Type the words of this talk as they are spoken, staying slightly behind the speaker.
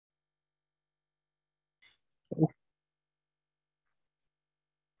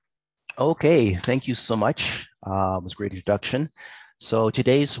Okay, thank you so much. It was a great introduction. So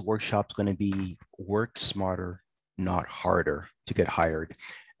today's workshop is going to be work smarter, not harder to get hired.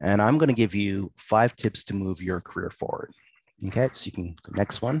 And I'm going to give you 5 tips to move your career forward. Okay, so you can go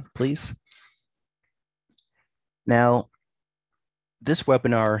next one, please. Now, this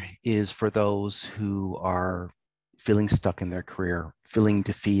webinar is for those who are feeling stuck in their career, feeling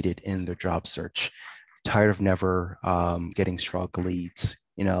defeated in their job search, tired of never getting strong leads,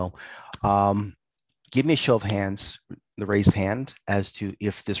 give me a show of hands, the raised hand, as to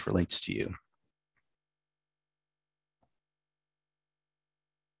if this relates to you.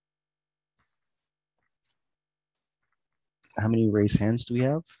 How many raised hands do we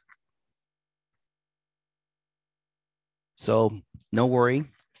have? So no worry,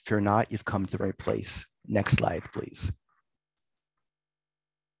 if you're not, you've come to the right place. Next slide, please.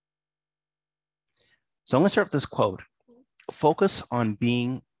 So I'm going to start with this quote. Focus on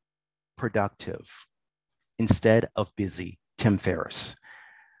being productive instead of busy, Tim Ferriss.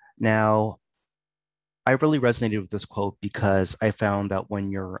 Now, I really resonated with this quote because I found that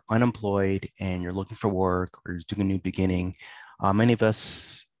when you're unemployed and you're looking for work or you're doing a new beginning, many of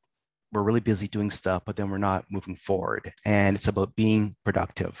us we're really busy doing stuff, but then we're not moving forward. And it's about being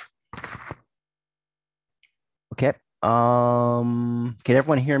productive. Okay. Can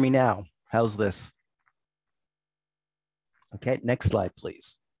everyone hear me now? How's this? Okay, next slide,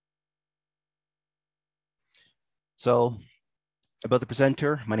 please. So about the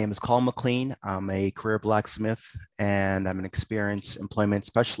presenter, my name is Colin McLean. I'm a career blacksmith and I'm an experienced employment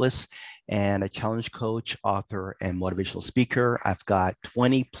specialist and a challenge coach, author, and motivational speaker. I've got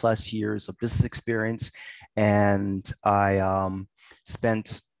 20 plus years of business experience and I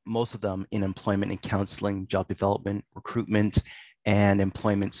spent most of them in employment and counseling, job development, recruitment, and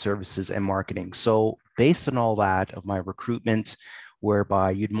employment services and marketing. So based on all that of my recruitment, whereby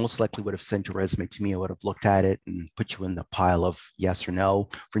you'd most likely would have sent your resume to me. I would have looked at it and put you in the pile of yes or no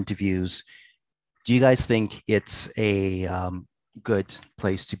for interviews. Do you guys think it's a good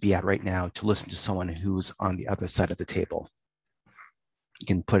place to be at right now to listen to someone who's on the other side of the table? You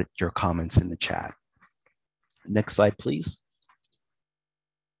can put your comments in the chat. Next slide, please.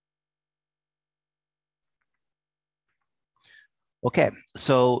 Okay,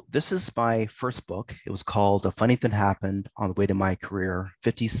 so this is my first book. It was called A Funny Thing Happened on the Way to My Career,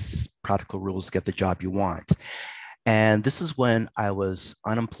 50 Practical Rules to Get the Job You Want. And this is when I was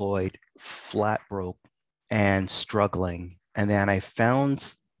unemployed, flat broke, and struggling. And then I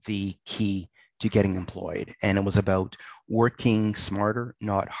found the key to getting employed. And it was about working smarter,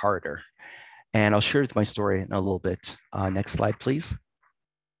 not harder. And I'll share my story in a little bit. Next slide, please.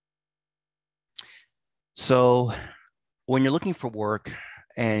 So when you're looking for work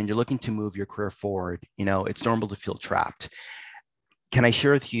and you're looking to move your career forward, it's normal to feel trapped. Can I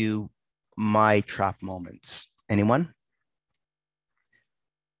share with you my trap moments? Anyone?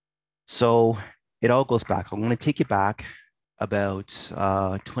 So it all goes back. I'm going to take you back about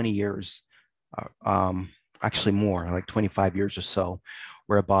 20 years, actually more, like 25 years or so,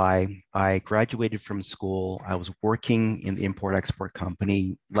 whereby I graduated from school. I was working in the import-export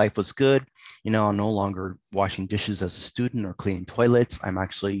company. Life was good. I'm no longer washing dishes as a student or cleaning toilets. I'm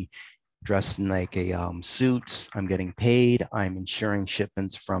actually dressed in like a suit. I'm getting paid. I'm ensuring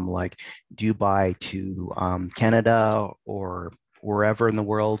shipments from like Dubai to Canada or wherever in the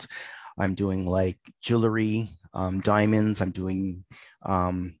world. I'm doing like jewelry, diamonds. I'm doing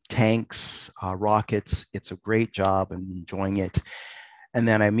tanks, rockets. It's a great job. I'm enjoying it. And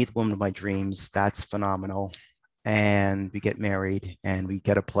then I meet the woman of my dreams. That's phenomenal. And we get married and we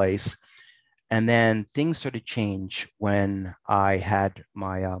get a place. And then things started to change when I had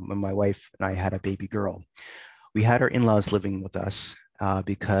when my wife and I had a baby girl. We had our in-laws living with us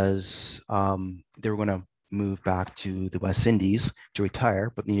because they were going to move back to the West Indies to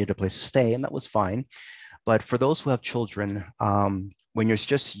retire, but they needed a place to stay, and that was fine. But for those who have children, when it's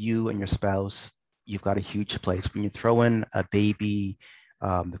just you and your spouse, you've got a huge place. When you throw in a baby,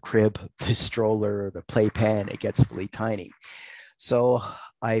 the crib, the stroller, the playpen, it gets really tiny. So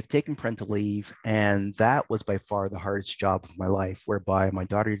I've taken parental leave, and that was by far the hardest job of my life, whereby my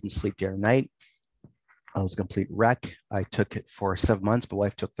daughter didn't sleep day or night. I was a complete wreck. I took it for 7 months. My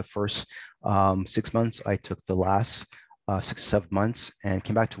wife took the first 6 months. I took the last 6 to 7 months and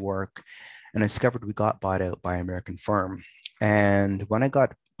came back to work. And I discovered we got bought out by an American firm. And when I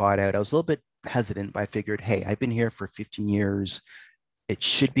got bought out, I was a little bit hesitant, but I figured, hey, I've been here for 15 years. It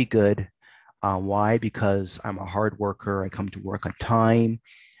should be good. Why? Because I'm a hard worker. I come to work on time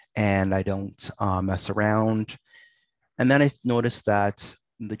and I don't mess around. And then I noticed that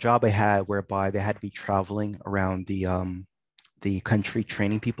the job I had, whereby they had to be traveling around the the country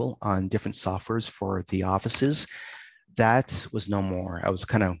training people on different softwares for the offices. That was no more. I was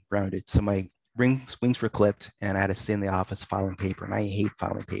kind of grounded. So my wings were clipped and I had to stay in the office filing paper, and I hate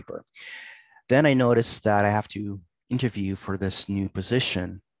filing paper. Then I noticed that I have to interview for this new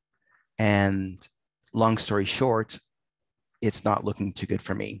position. And long story short, it's not looking too good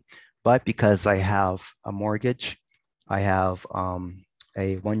for me. But because I have a mortgage, I have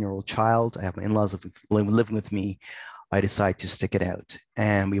a 1-year-old child, I have my in-laws living with me, I decide to stick it out.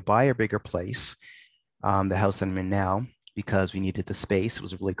 And we buy a bigger place, the house that I'm in now, because we needed the space. It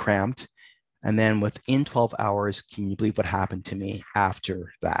was really cramped. And then within 12 hours, can you believe what happened to me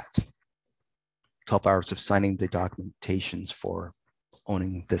after that? 12 hours of signing the documentations for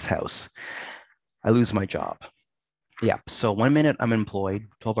owning this house. I lose my job. Yeah. So 1 minute I'm employed,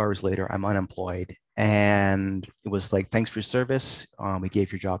 12 hours later, I'm unemployed. And it was like, thanks for your service. We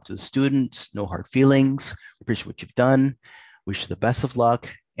gave your job to the students, no hard feelings. We appreciate what you've done. Wish you the best of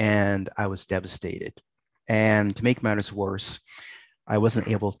luck. And I was devastated. And to make matters worse, I wasn't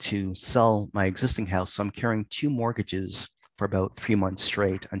able to sell my existing house. So I'm carrying 2 mortgages for about 3 months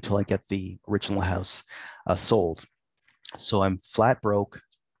straight until I get the original house sold. So I'm flat broke,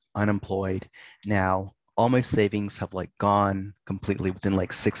 unemployed now. All my savings have like gone completely within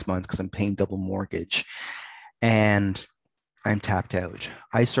like 6 months because I'm paying double mortgage, and I'm tapped out.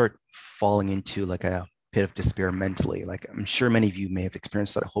 I start falling into like a pit of despair mentally. Like I'm sure many of you may have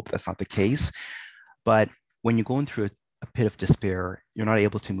experienced that. I hope that's not the case. But when you're going through a pit of despair, you're not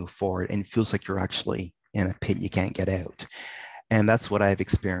able to move forward, and it feels like you're actually in a pit you can't get out. And that's what I've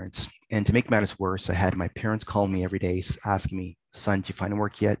experienced. And to make matters worse, I had my parents call me every day asking me, son, did you find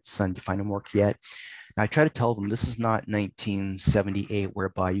work yet? Son, did you find work yet? And I try to tell them this is not 1978,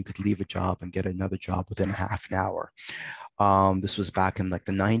 whereby you could leave a job and get another job within a half an hour. This was back in like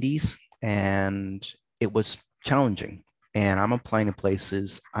the 90s, and it was challenging. And I'm applying to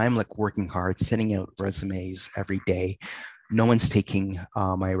places. I'm like working hard, sending out resumes every day. No one's taking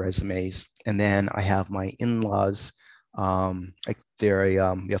my resumes. And then I have my in-laws, like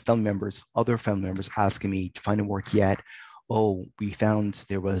they're family members, other family members asking me to find work yet. Oh, we found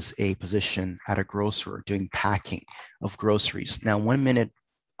there was a position at a grocer doing packing of groceries. Now, 1 minute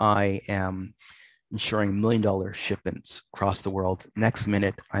I am ensuring $1 million shipments across the world. Next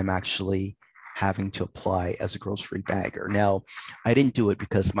minute, I'm actually having to apply as a grocery bagger. Now, I didn't do it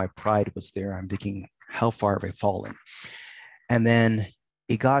because my pride was there. I'm thinking, how far have I fallen? And then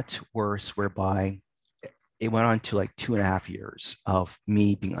it got worse, whereby it went on to like 2.5 years of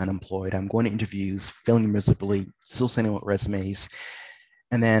me being unemployed. I'm going to interviews, failing miserably, still sending out resumes.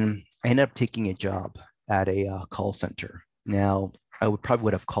 And then I ended up taking a job at a call center. Now, I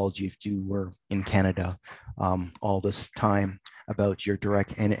would have called you if you were in Canada all this time about your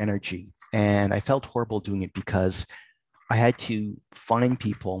direct energy. And I felt horrible doing it because I had to find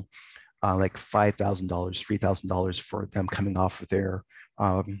people like $5,000, $3,000 for them coming off of their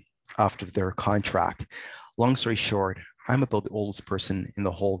after their contract. Long story short, I'm about the oldest person in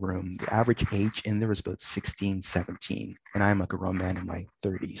the whole room. The average age in there is about 16, 17, and I'm like a grown man in my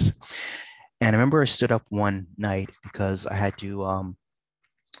 30s. And I remember I stood up one night because I had to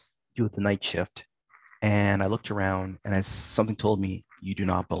do the night shift. And I looked around, and something told me, you do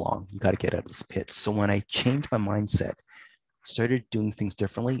not belong. You got to get out of this pit. So when I changed my mindset, started doing things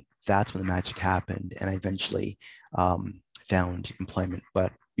differently, that's when the magic happened. And I eventually found employment.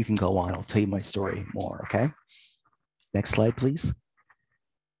 But you can go on. I'll tell you my story more, okay? Next slide, please.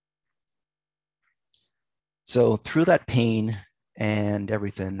 So through that pain and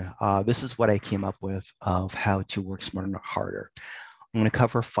everything, this is what I came up with of how to work smarter, not harder. I'm going to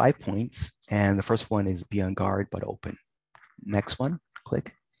cover 5 points. And the first one is be on guard, but open. Next one,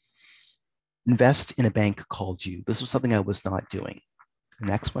 click. Invest in a bank called you. This was something I was not doing.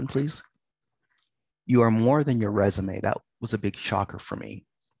 Next one, please. You are more than your resume. That was a big shocker for me.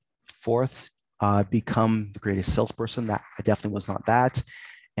 Fourth, become the greatest salesperson. That I definitely was not that.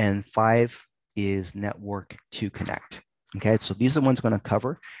 And 5 is network to connect. Okay, so these are the ones I'm going to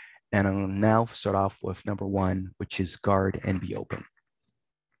cover. And I'm going to now start off with number 1, which is guard and be open.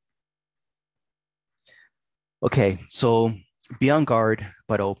 Okay, so be on guard,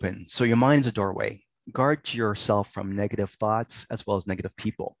 but open. So your mind is a doorway. Guard yourself from negative thoughts as well as negative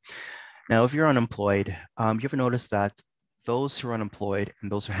people. Now, if you're unemployed, you ever notice that those who are unemployed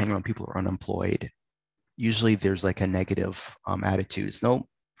and those who hang around people who are unemployed, usually there's like a negative attitude. No,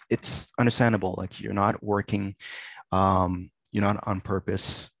 it's understandable. Like you're not working, you're not on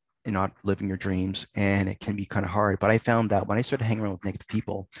purpose, you're not living your dreams, and it can be kind of hard. But I found that when I started hanging around with negative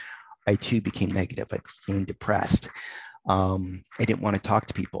people, I too became negative. I became depressed. I didn't want to talk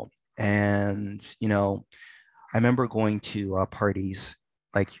to people. And, I remember going to parties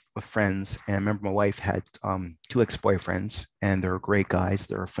like with friends, and I remember my wife had two ex-boyfriends, and they're great guys.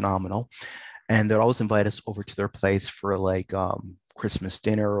 They're phenomenal, and they'd always invite us over to their place for like Christmas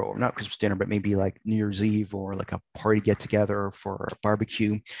dinner, or not Christmas dinner, but maybe like New Year's Eve or like a party get together for a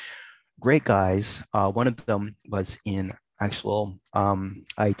barbecue. Great guys. One of them was in actual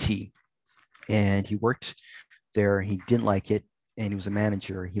IT, and he worked there. He didn't like it, and he was a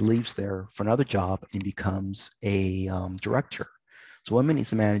manager. He leaves there for another job and becomes a director. So 1 minute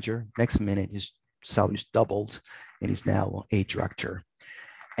he's a manager, next minute his salary's doubled, and he's now a director.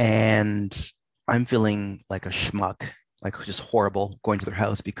 And I'm feeling like a schmuck, like just horrible going to their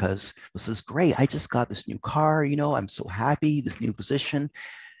house because this is great. I just got this new car, I'm so happy, this new position.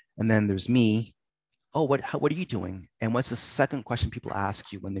 And then there's me. Oh, what are you doing? And what's the second question people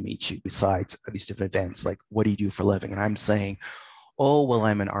ask you when they meet you besides these different events? Like, what do you do for a living? And I'm saying, oh, well,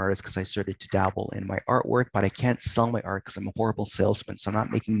 I'm an artist because I started to dabble in my artwork, but I can't sell my art because I'm a horrible salesman. So I'm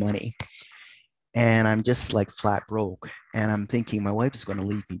not making money. And I'm just like flat broke. And I'm thinking my wife is going to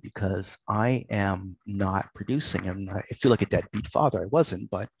leave me because I am not producing. And I feel like a deadbeat father. I wasn't,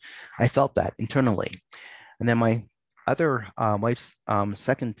 but I felt that internally. And then my other wife's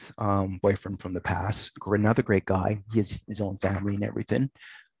second boyfriend from the past, another great guy. He has his own family and everything.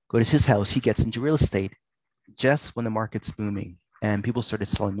 Go to his house. He gets into real estate just when the market's booming and people started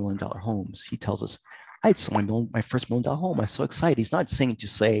selling $1 million homes. He tells us, I sold my first $1 million home. I'm so excited. He's not saying to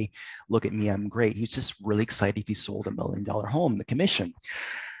say, look at me, I'm great. He's just really excited if he sold $1 million home, the commission.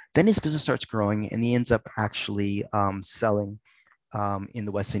 Then his business starts growing and he ends up actually selling in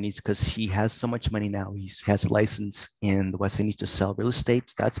the West Indies because he has so much money now. He has a license in the West Indies to sell real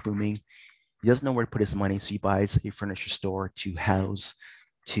estate. That's booming. He doesn't know where to put his money, so he buys a furniture store to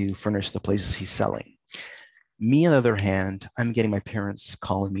furnish the places he's selling. Me, on the other hand, I'm getting my parents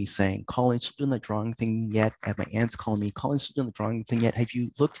calling me saying, Colin, still doing the drawing thing yet? I have my aunts calling me, Colin, still doing the drawing thing yet? Have you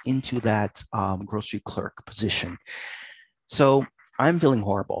looked into that grocery clerk position? So I'm feeling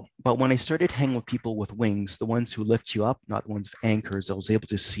horrible. But when I started hanging with people with wings, the ones who lift you up, not the ones with anchors, I was able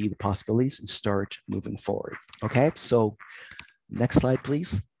to see the possibilities and start moving forward. Okay, so next slide,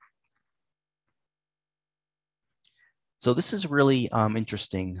 please. So this is really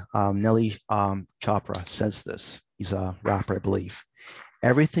interesting. Nelly Chopra says this. He's a rapper, I believe.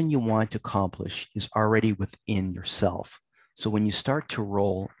 Everything you want to accomplish is already within yourself. So when you start to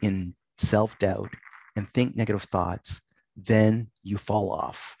roll in self-doubt and think negative thoughts, then you fall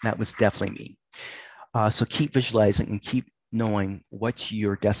off. That was definitely me. So keep visualizing and keep knowing what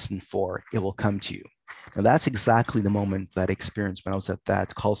you're destined for. It will come to you. Now that's exactly the moment that I experienced when I was at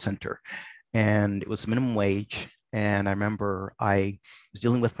that call center. And it was minimum wage. And I remember I was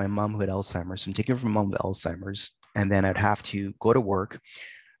dealing with my mom who had Alzheimer's. I'm taking care of my mom with Alzheimer's. And then I'd have to go to work,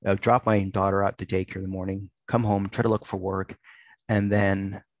 drop my daughter out to daycare in the morning, come home, try to look for work. And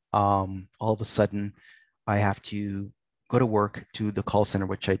then all of a sudden, I have to go to work to the call center,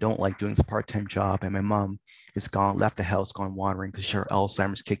 which I don't like doing. It's a part-time job. And my mom is gone, left the house, gone wandering because her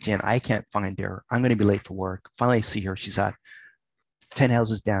Alzheimer's kicked in. I can't find her. I'm going to be late for work. Finally, I see her. She's at 10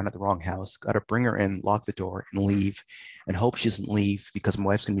 houses down at the wrong house. Got to bring her in, lock the door, and leave, and hope she doesn't leave because my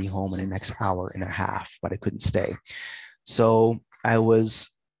wife's going to be home in the next hour and a half, but I couldn't stay. So I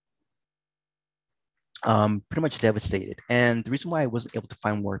was pretty much devastated. And the reason why I wasn't able to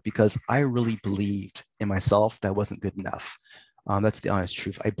find work because I really believed in myself that wasn't good enough. That's the honest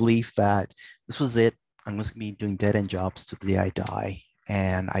truth. I believe that this was it. I'm going to be doing dead end jobs to the day I die.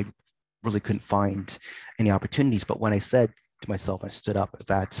 And I really couldn't find any opportunities. But when I said to myself, I stood up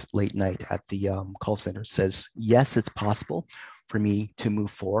that late night at the call center, says, yes, it's possible for me to move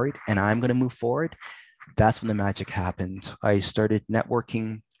forward and I'm going to move forward. That's when the magic happened. I started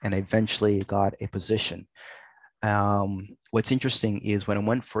networking and I eventually got a position. What's interesting is when I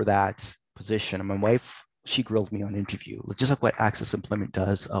went for that position, my wife, she grilled me on interview, just like what ACCESS Employment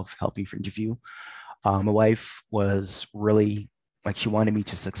does of helping for interview. My wife was really like, she wanted me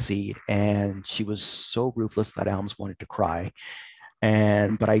to succeed. And she was so ruthless that I almost wanted to cry.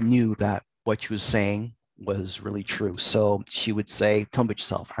 But I knew that what she was saying was really true. So she would say, tell me about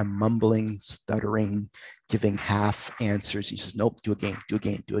yourself. I'm mumbling, stuttering, giving half answers. He says, nope, do again, do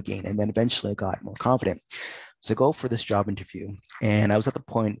again, do again. And then eventually I got more confident. So I go for this job interview. And I was at the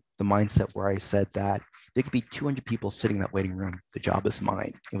point, the mindset where I said that there could be 200 people sitting in that waiting room. The job is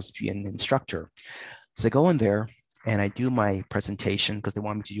mine. It was to be an instructor. So I go in there and I do my presentation because they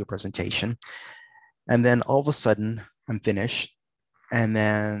want me to do a presentation. And then all of a sudden I'm finished. And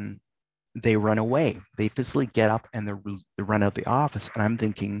then they run away. They physically get up and they run out of the office. And I'm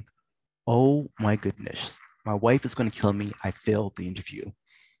thinking, oh my goodness, my wife is going to kill me. I failed the interview.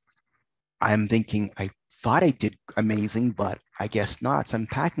 I'm thinking I thought I did amazing, but I guess not. So I'm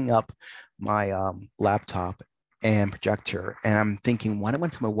packing up my laptop and projector, and I'm thinking, when I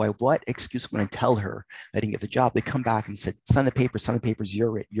went to my wife, what excuse am I going to tell her I didn't get the job? They come back and said, sign the papers,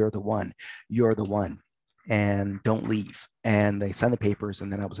 you're the one, you're the one, and don't leave. And they signed the papers,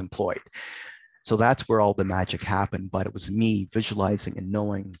 and then I was employed. So that's where all the magic happened, but it was me visualizing and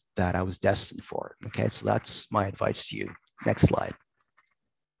knowing that I was destined for it. Okay, so that's my advice to you. Next slide.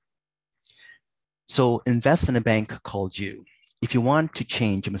 So invest in a bank called you. If you want to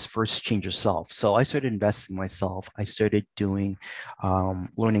change, you must first change yourself. So I started investing myself. I started doing,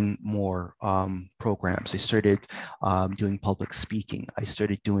 learning more programs. I started doing public speaking. I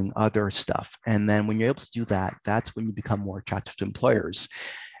started doing other stuff. And then when you're able to do that, that's when you become more attractive to employers.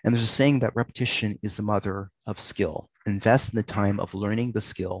 And there's a saying that repetition is the mother of skill. Invest in the time of learning the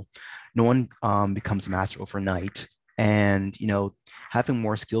skill. No one becomes a master overnight. And having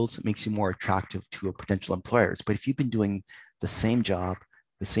more skills makes you more attractive to potential employers. But if you've been doing the same job,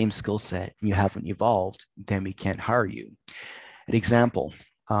 the same skill set, and you haven't evolved, then we can't hire you. An example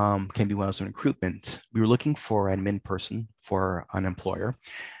can be when I was in recruitment. We were looking for an admin person for an employer,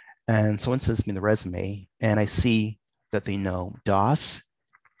 and someone sends me the resume, and I see that they know DOS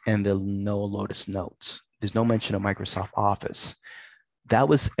and they'll know Lotus Notes. There's no mention of Microsoft Office. That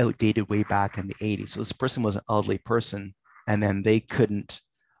was outdated way back in the 80s. So this person was an elderly person, and then they couldn't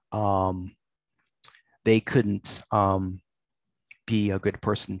be a good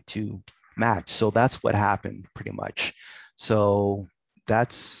person to match. So that's what happened pretty much. So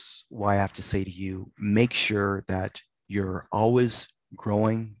that's why I have to say to you, make sure that you're always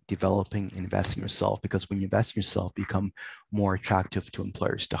growing, developing, investing in yourself, because when you invest in yourself, you become more attractive to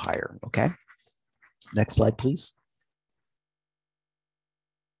employers to hire. Okay. Next slide, please.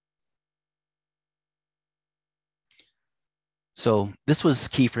 So this was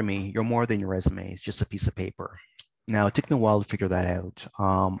key for me. You're more than your resume. It's just a piece of paper. Now, it took me a while to figure that out.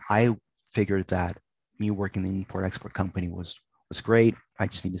 I figured that me working in the import-export company was great. I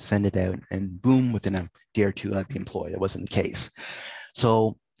just need to send it out, and boom, within a day or two, I'd be employed. It wasn't the case.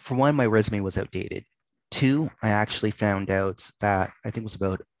 So for one, my resume was outdated. Two, I actually found out that I think it was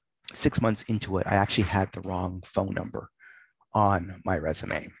about 6 months into it, I actually had the wrong phone number on my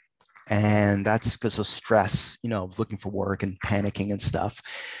resume. And that's because of stress, looking for work and panicking and stuff.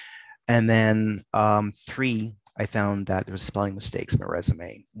 And then three, I found that there was spelling mistakes in my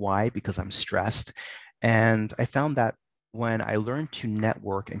resume. Why? Because I'm stressed. And I found that when I learned to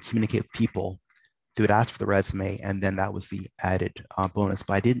network and communicate with people, they would ask for the resume, and then that was the added bonus.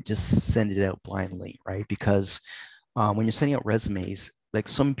 But I didn't just send it out blindly, right? Because when you're sending out resumes, like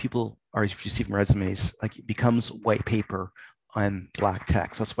some people are receiving resumes, like it becomes white paper on black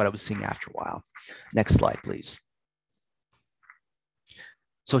text. That's what I was seeing after a while. Next slide, please.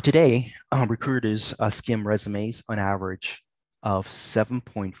 So today, recruiters skim resumes on average of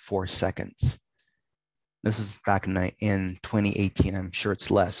 7.4 seconds. This is back in 2018. I'm sure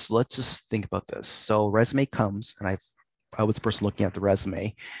it's less. So let's just think about this. So resume comes, and I was the person looking at the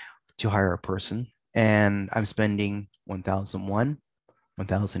resume to hire a person, and I'm spending 1001,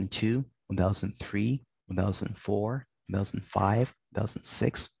 1002, 1003, 1004, 2005,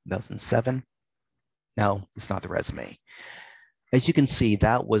 2006, 2007. No, it's not the resume. As you can see,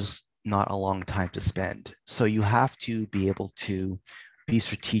 that was not a long time to spend. So you have to be able to be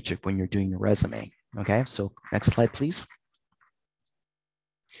strategic when you're doing your resume. Okay, so next slide, please.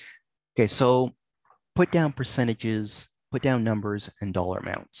 Okay, so put down percentages, put down numbers and dollar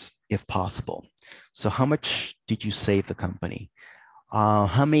amounts if possible. So how much did you save the company?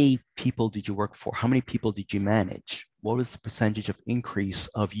 How many people did you work for? How many people did you manage? What was the percentage of increase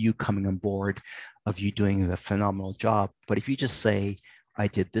of you coming on board, of you doing the phenomenal job? But if you just say, I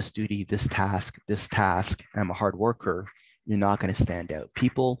did this duty, this task, I'm a hard worker, you're not going to stand out.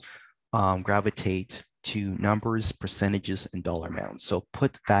 People gravitate to numbers, percentages, and dollar amounts. So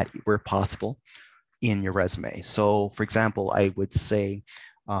put that where possible in your resume. So for example, I would say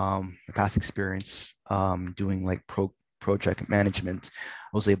my past experience doing like project management,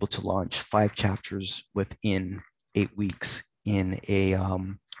 I was able to launch 5 chapters within 8 weeks in a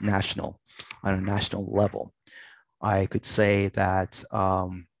on a national level. I could say that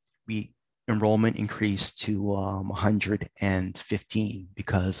enrollment increased to 115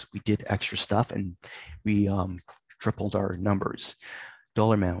 because we did extra stuff and we tripled our numbers.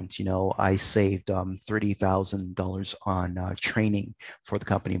 Dollar amount, I saved $30,000 on training for the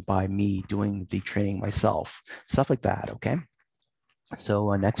company by me doing the training myself, stuff like that. Okay.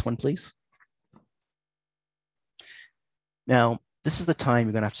 So next one, please. Now, this is the time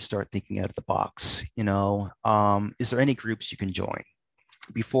you're going to have to start thinking out of the box. Is there any groups you can join?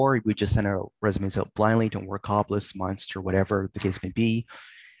 Before, we just send our resumes out blindly, don't work Hobbless, Monster, whatever the case may be.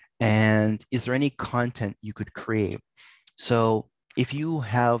 And is there any content you could create? So if you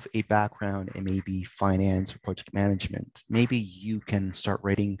have a background in maybe finance or project management, maybe you can start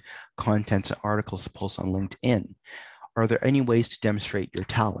writing content and articles to post on LinkedIn. Are there any ways to demonstrate your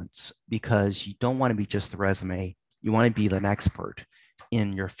talents? Because you don't want to be just the resume. You want to be an expert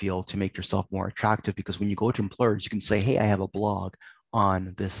in your field to make yourself more attractive. Because when you go to employers, you can say, hey, I have a blog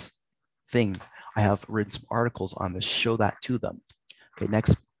on this thing. I have written some articles on this. Show that to them. Okay,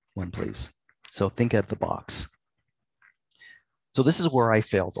 next one, please. So think out of the box. So this is where I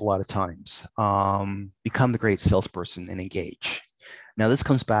failed a lot of times. Become the great salesperson and engage. Now this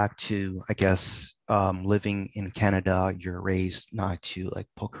comes back to, I guess, living in Canada, you're raised not to like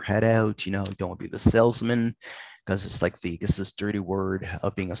poke your head out, you know, don't be the salesman because it's like this dirty word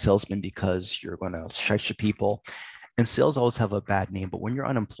of being a salesman because you're going to shush people. And sales always have a bad name, but when you're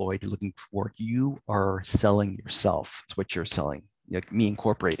unemployed, you're looking for work, you are selling yourself. It's what you're selling, like me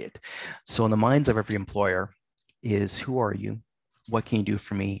incorporated. So in the minds of every employer is who are you? What can you do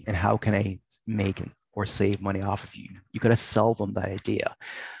for me? And how can I make or save money off of you? You got to sell them that idea.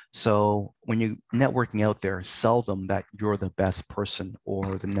 So when you're networking out there, sell them that you're the best person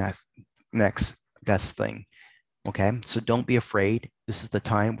or the next best thing. Okay. So don't be afraid. This is the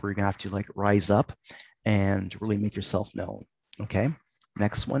time where you're going to have to like rise up and really make yourself known. Okay.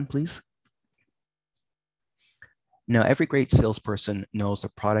 Next one, please. Now, every great salesperson knows a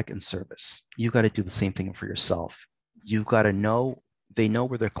product and service. You got to do the same thing for yourself. You've got to know, they know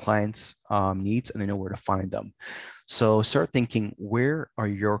where their clients' needs and they know where to find them. So start thinking, where are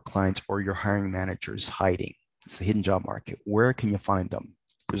your clients or your hiring managers hiding? It's the hidden job market. Where can you find them?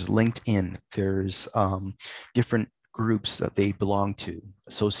 There's LinkedIn. There's different groups that they belong to,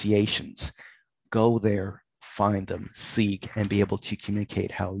 associations. Go there, find them, seek, and be able to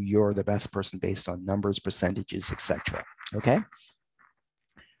communicate how you're the best person based on numbers, percentages, etc. Okay.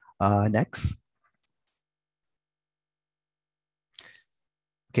 Next.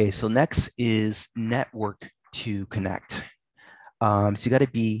 Okay, so next is network to connect. So you got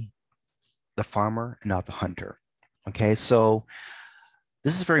to be the farmer and not the hunter. Okay, so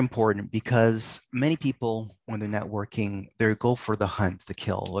this is very important because many people, when they're networking, they go for the hunt, the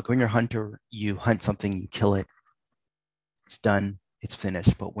kill. Like when you're a hunter, you hunt something, you kill it, it's done, it's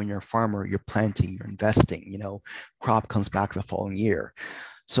finished. But when you're a farmer, you're planting, you're investing, you know, crop comes back the following year.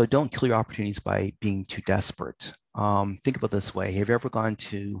 So don't kill your opportunities by being too desperate. Think about it this way. Have you ever gone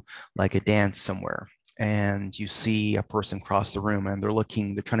to like a dance somewhere and you see a person cross the room and they're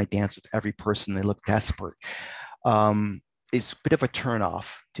trying to dance with every person, they look desperate. It's a bit of a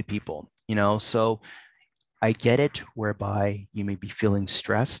turnoff to people, you know? So I get it whereby you may be feeling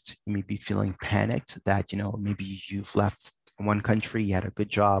stressed, you may be feeling panicked that, you know, maybe you've left one country, you had a good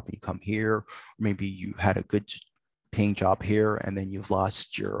job, and you come here, or maybe you had a good paying job here, and then you've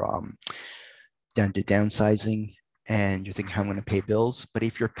lost your down to downsizing, and you're thinking, how I'm going to pay bills. But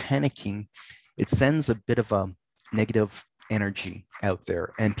if you're panicking, it sends a bit of a negative energy out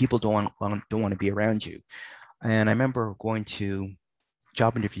there, and people don't want to be around you. And I remember going to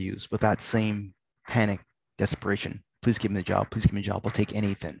job interviews with that same panic, desperation. Please give me the job. Please give me a job. I'll take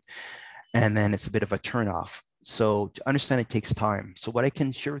anything. And then it's a bit of a turnoff. So to understand it takes time. So what I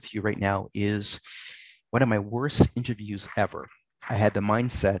can share with you right now is one of my worst interviews ever. I had the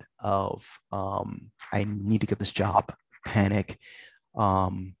mindset of I need to get this job, panic,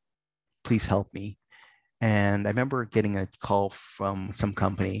 please help me. And I remember getting a call from some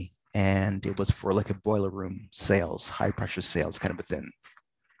company and it was for like a boiler room sales, high pressure sales kind of a thing.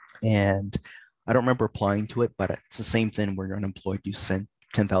 And I don't remember applying to it, but it's the same thing where you're unemployed, you send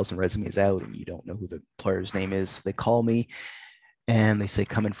 10,000 resumes out and you don't know who the employer's name is. So they call me and they say,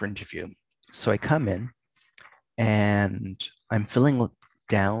 come in for interview. So I come in and I'm feeling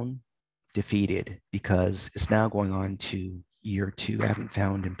down, defeated because it's now going on to year two. I haven't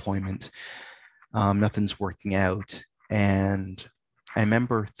found employment. Nothing's working out. And I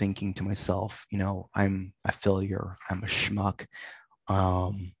remember thinking to myself, you know, I'm a failure. I'm a schmuck.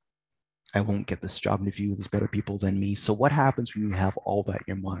 I won't get this job interview. There's better people than me. So what happens when you have all that in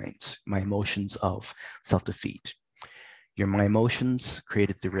your minds? My emotions of self-defeat. My emotions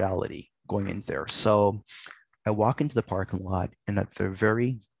created the reality going in there. So I walk into the parking lot and at the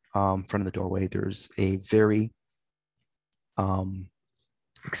very front of the doorway, there's a very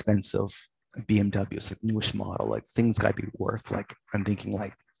expensive BMW. It's like newish model, like things gotta be worth, like I'm thinking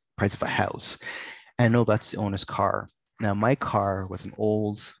like price of a house. And I know that's the owner's car. Now my car was an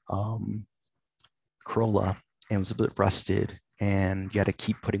old Corolla and it was a bit rusted and you had to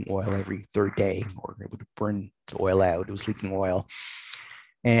keep putting oil every third day or it would burn the oil out. It was leaking oil.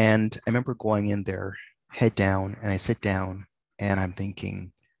 And I remember going in there, head down, and I sit down and I'm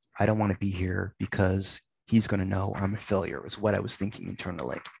thinking, I don't want to be here because he's going to know I'm a failure, is what I was thinking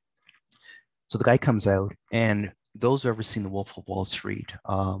internally. So the guy comes out, and those who have ever seen The Wolf of Wall Street,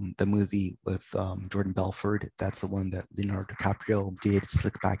 the movie with Jordan Belfort, that's the one that Leonardo DiCaprio did,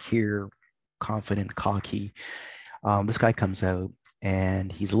 slick back here, confident, cocky. This guy comes out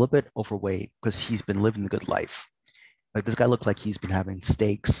and he's a little bit overweight because he's been living the good life. Like this guy looked like he's been having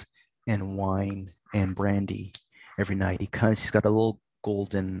steaks and wine and brandy every night. He's got a little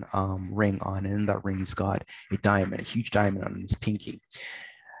golden ring on, and in that ring he's got a diamond, a huge diamond on his pinky.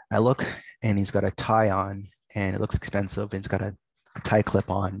 I look, and he's got a tie on, and it looks expensive, and he's got a tie clip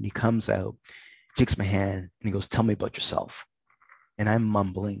on, and he comes out, shakes my hand, and he goes, "Tell me about yourself." And I'm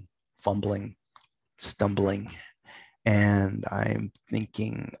mumbling, fumbling, stumbling, and I'm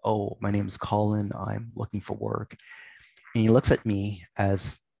thinking, "Oh, my name is Colin. I'm looking for work." And he looks at me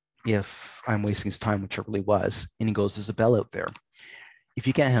as if I'm wasting his time, which I really was. And he goes, "There's a bell out there. If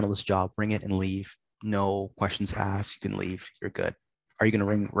you can't handle this job, ring it and leave. No questions asked. You can leave. You're good. Are you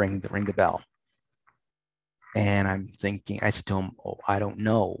going to ring the bell?" And I'm thinking, I said to him, "Oh, I don't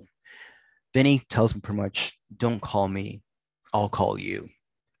know." Then he tells me pretty much, "Don't call me. I'll call you."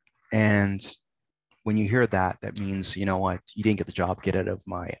 And when you hear that, that means, you know what, you didn't get the job, get out of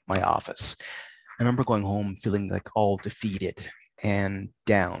my office. I remember going home feeling like all defeated and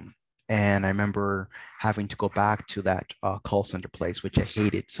down. And I remember having to go back to that call center place, which I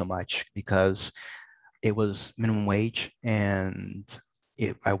hated so much because it was minimum wage, and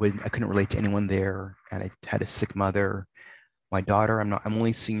I couldn't relate to anyone there, and I had a sick mother. My daughter, I'm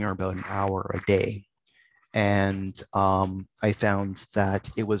only seeing her about an hour a day, and I found that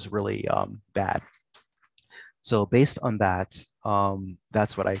it was really bad. So based on that,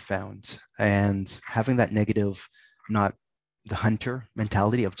 that's what I found. And having that negative, not the hunter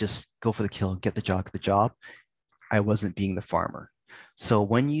mentality of just go for the kill, get the job, I wasn't being the farmer. So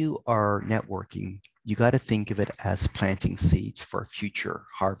when you are networking, you got to think of it as planting seeds for future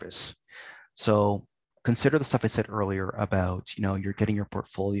harvests. So consider the stuff I said earlier about, you're getting your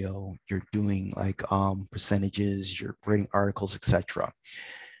portfolio, you're doing like percentages, you're grading articles, etc.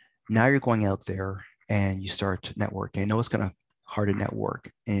 Now you're going out there and you start networking. I know it's going to hard to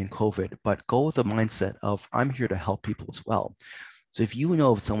network in COVID, but go with the mindset of I'm here to help people as well. So if you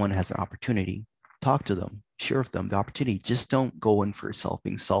know if someone has an opportunity, talk to them, share with them the opportunity. Just don't go in for yourself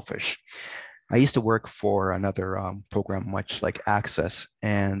being selfish. I used to work for another program, much like ACCESS,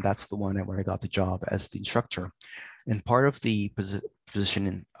 and that's the one where I got the job as the instructor. And part of the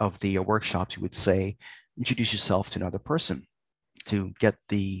position of the workshops, you would say, introduce yourself to another person to get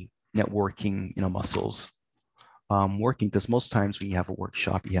the networking, muscles working. Because most times when you have a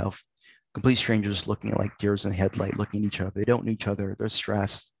workshop, you have complete strangers looking like deers in the headlight, looking at each other. They don't know each other. They're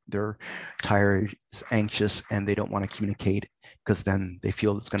stressed. They're tired, anxious, and they don't want to communicate because then they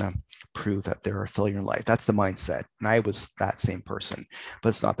feel it's going to prove that they're a failure in life. That's the mindset. And I was that same person, but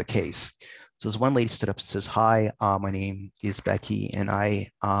it's not the case. So this one lady stood up and says, "Hi, my name is Becky, and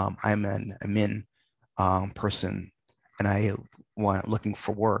I'm an admin person, and I want looking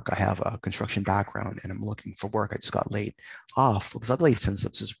for work. I have a construction background, and I'm looking for work. I just got laid off." Well, this other lady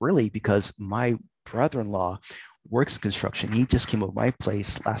says, "Really? Because my brother-in-law works in construction. He just came over my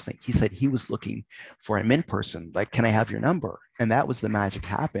place last night. He said he was looking for an admin person. Like, can I have your number?" And that was the magic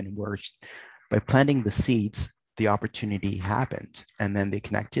happened, where by planting the seeds, the opportunity happened, and then they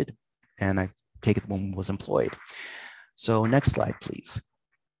connected, and I take it the woman was employed. So next slide, please.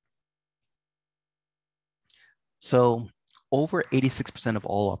 So over 86% of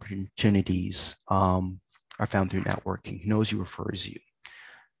all opportunities are found through networking. Knows you refers you.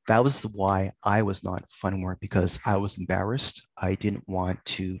 That was why I was not finding work, because I was embarrassed. I didn't want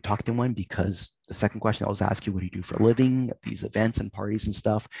to talk to anyone because the second question I was asking, what do you do for a living at these events and parties and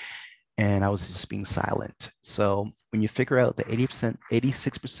stuff? And I was just being silent. So when you figure out that 80%,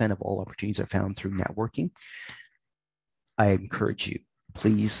 86% of all opportunities are found through networking, I encourage you,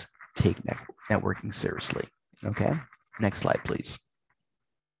 please take networking seriously. Okay, next slide, please.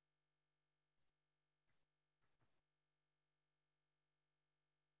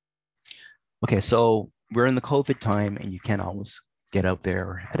 Okay, so we're in the COVID time and you can't always get out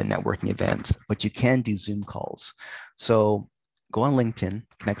there at a networking event, but you can do Zoom calls. So go on LinkedIn,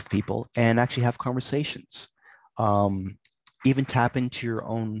 connect with people, and actually have conversations. Even tap into your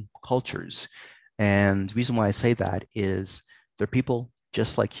own cultures. And the reason why I say that is there are people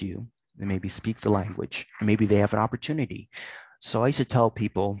just like you. They maybe speak the language, and maybe they have an opportunity. So I used to tell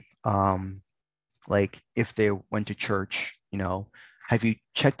people, like if they went to church, Have you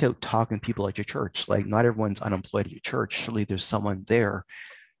checked out talking to people at your church? Like, not everyone's unemployed at your church. Surely there's someone there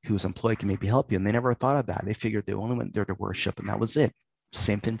who's employed can maybe help you. And they never thought of that. They figured they only went there to worship and that was it.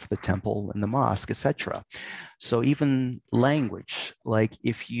 Same thing for the temple and the mosque, etc. So even language, like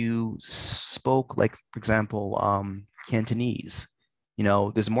if you spoke, like for example, Cantonese,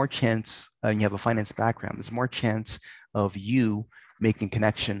 there's more chance, and you have a finance background, there's more chance of you making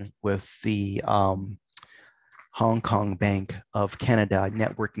connection with the Hong Kong Bank of Canada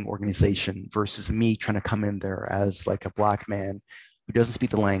networking organization versus me trying to come in there as like a Black man who doesn't speak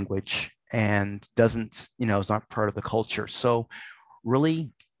the language and doesn't, is not part of the culture. So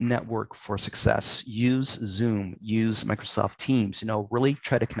really network for success. Use Zoom, use Microsoft Teams, really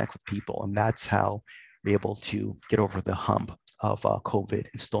try to connect with people. And that's how we're able to get over the hump of COVID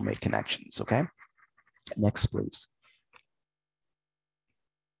and still make connections, okay? Next, please.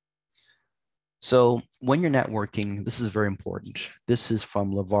 So when you're networking, this is very important. This is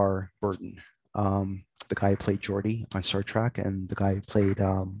from LeVar Burton, the guy who played Geordi on Star Trek and the guy who played,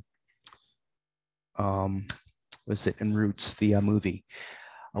 was it in Roots, the movie,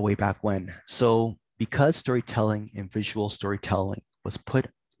 way back when. So because storytelling and visual storytelling was put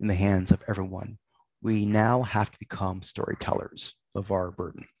in the hands of everyone, we now have to become storytellers, LeVar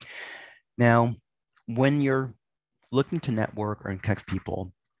Burton. Now, when you're looking to network or connect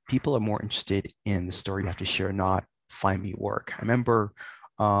people, people are more interested in the story you have to share, not find me work. I remember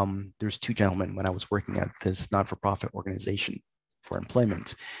there's two gentlemen when I was working at this not-for-profit organization for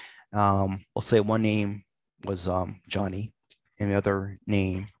employment. I'll say one name was Johnny, and the other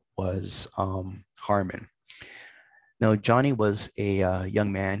name was Harmon. Now, Johnny was a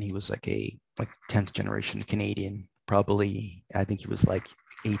young man. He was like 10th generation Canadian, probably, I think he was like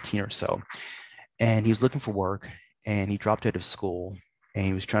 18 or so. And he was looking for work and he dropped out of school and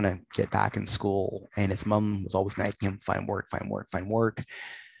he was trying to get back in school. And his mom was always nagging him, find work, find work, find work.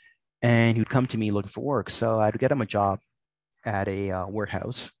 And he would come to me looking for work. So I'd get him a job at a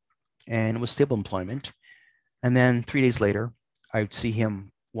warehouse and it was stable employment. And then 3 days later, I would see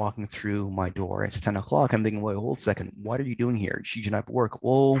him walking through my door. It's 10 o'clock. I'm thinking, wait, hold a second. What are you doing here? Should you not work?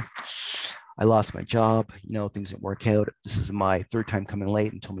 Oh, I lost my job. Things didn't work out. This is my third time coming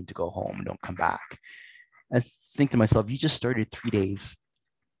late and told me to go home and don't come back. I think to myself, you just started 3 days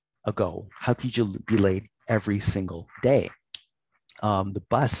ago. How could you be late every single day? The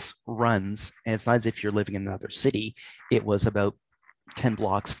bus runs, and it's not as if you're living in another city. It was about 10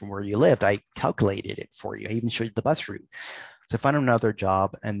 blocks from where you lived. I calculated it for you. I even showed you the bus route. So I found another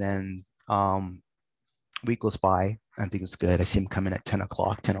job, and then week goes by. I think it's good. I see him come in at 10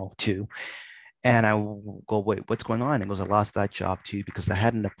 o'clock, 10:02. And I go, wait, what's going on? And he goes, I lost that job too because I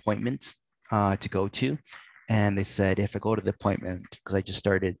had an appointment to go to. And they said, if I go to the appointment, because I just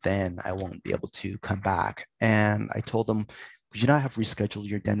started, then I won't be able to come back. And I told them, could you not have rescheduled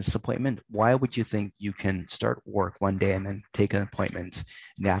your dentist appointment? Why would you think you can start work one day and then take an appointment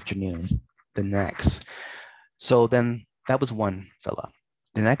in the afternoon the next? So then that was one fella.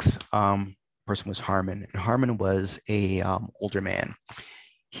 The next person was Harmon. And Harmon was a older man.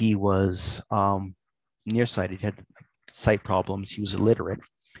 He was nearsighted, he had sight problems. He was illiterate.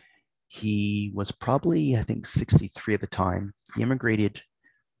 He was probably, I think, 63 at the time. He immigrated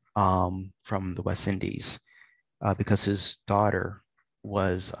from the West Indies because his daughter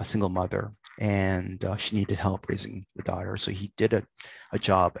was a single mother and she needed help raising the daughter. So he did a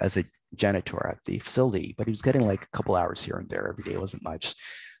job as a janitor at the facility, but he was getting like a couple hours here and there every day. It wasn't much.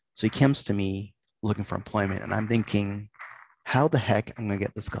 So he comes to me looking for employment. And I'm thinking, how the heck am I going to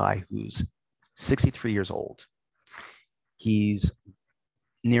get this guy who's 63 years old? He's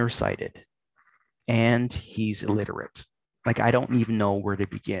nearsighted and he's illiterate. Like, I don't even know where to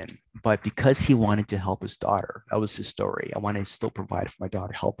begin. But because he wanted to help his daughter, that was his story. I want to still provide for my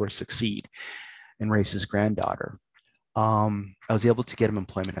daughter, help her succeed and raise his granddaughter. I was able to get him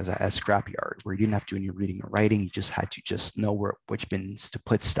employment as a scrapyard where he didn't have to do any reading or writing. He just had to just know which bins to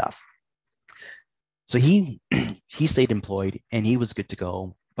put stuff. So he stayed employed and he was good to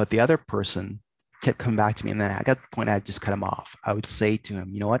go. But the other person kept coming back to me. And then I got to the point I just cut him off. I would say to him,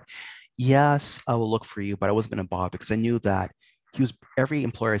 you know what? Yes, I will look for you, but I wasn't going to bother because I knew that every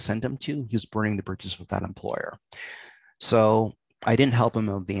employer I sent him to, he was burning the bridges with that employer. So I didn't help him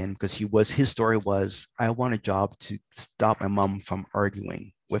at the end because his story was, I want a job to stop my mom from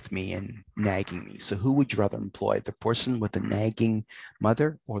arguing with me and nagging me. So who would you rather employ, the person with the nagging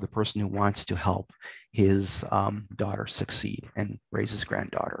mother or the person who wants to help his daughter succeed and raise his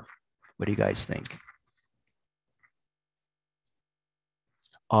granddaughter? What do you guys think?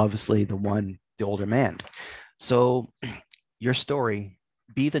 Obviously the older man. So your story,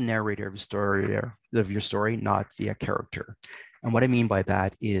 be the narrator of your story, not the character. And what I mean by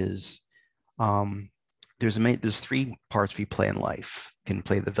that is there's three parts we play in life. You can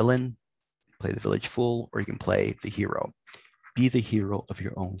play the villain, play the village fool, or you can play the hero. Be the hero of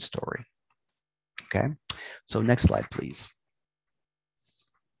your own story. Okay, so next slide, please.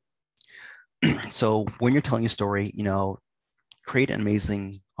 So when you're telling a story, create an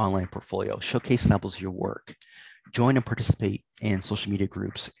amazing online portfolio, showcase samples of your work, join and participate in social media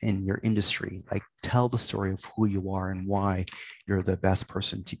groups in your industry. Like, tell the story of who you are and why you're the best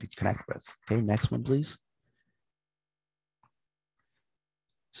person to connect with. Okay, next one, please.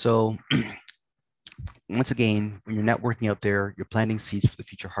 So once again, when you're networking out there, you're planting seeds for the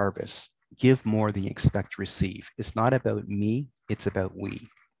future harvest. Give more than you expect to receive. It's not about me, it's about we.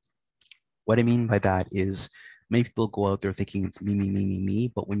 What I mean by that is many people go out there thinking it's me, me, me, me,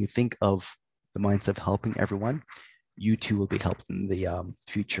 me, but when you think of the mindset of helping everyone, you too will be helped in the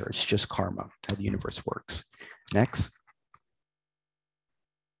future. It's just karma, how the universe works. Next.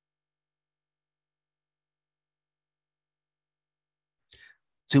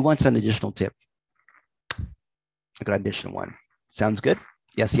 So who wants an additional tip? I got an additional one. Sounds good?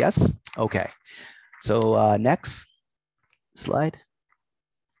 Yes, yes? Okay. So next slide.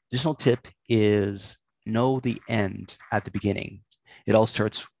 Additional tip is know the end at the beginning. It all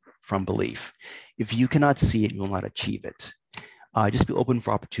starts from belief. If you cannot see it, you will not achieve it. Just be open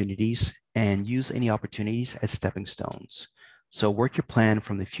for opportunities and use any opportunities as stepping stones. So work your plan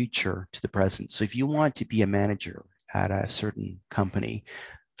from the future to the present. So if you want to be a manager at a certain company,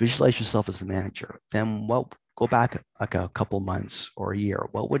 visualize yourself as the manager. Then go back like a couple months or a year.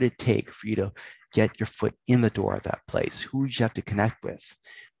 What would it take for you to get your foot in the door at that place? Who would you have to connect with?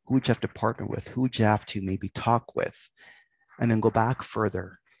 Who would you have to partner with? Who would you have to maybe talk with? And then go back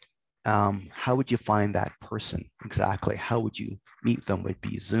further. How would you find that person exactly? How would you meet them? Would it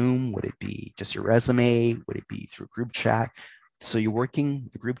be Zoom? Would it be just your resume? Would it be through group chat? So you're working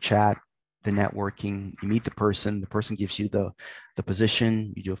the group chat, the networking, you meet the person gives you the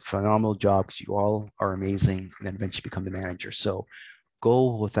position, you do a phenomenal job because you all are amazing, and then eventually become the manager. So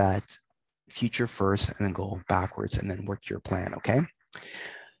go with that future first and then go backwards and then work your plan, okay?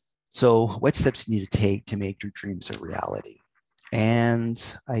 So what steps do you need to take to make your dreams a reality? And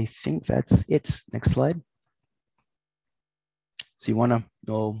I think that's it. Next slide. So you want to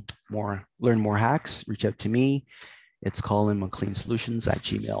know more, learn more hacks, reach out to me. It's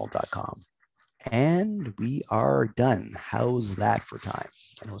colinmcleansolutions@gmail.com. And we are done. How's that for time?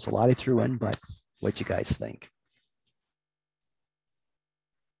 I know it's a lot I threw in, but what you guys think?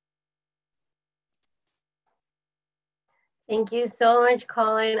 Thank you so much,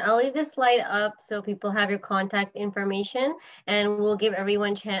 Colin. I'll leave this slide up so people have your contact information, and we'll give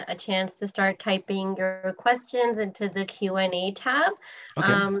everyone a chance to start typing your questions into the Q&A tab.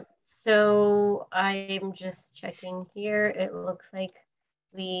 Okay. So I'm just checking here. It looks like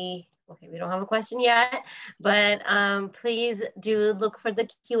we don't have a question yet, but please do look for the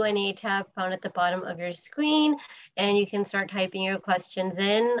Q&A tab found at the bottom of your screen, and you can start typing your questions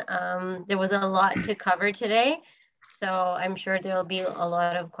in. There was a lot to cover today, so I'm sure there'll be a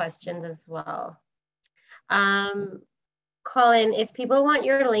lot of questions as well. Colin, if people want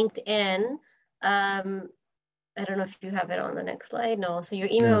your LinkedIn, I don't know if you have it on the next slide. No, so your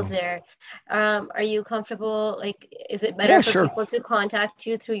email's No. there. Are you comfortable? Like, is it better Yeah, for sure. people to contact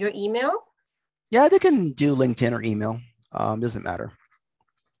you through your email? Yeah, they can do LinkedIn or email. Doesn't matter.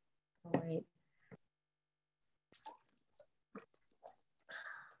 All right.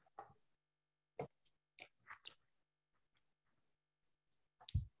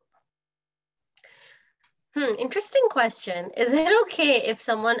 Interesting question. Is it okay if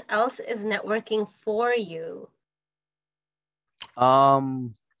someone else is networking for you?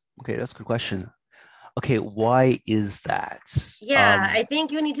 Okay, that's a good question. Okay, why is that? Yeah, I think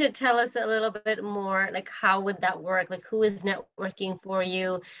you need to tell us a little bit more, like how would that work? Like who is networking for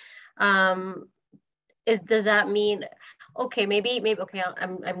you? Does that mean okay, maybe okay,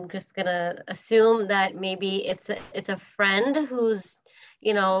 I'm just gonna assume that maybe it's a friend who's,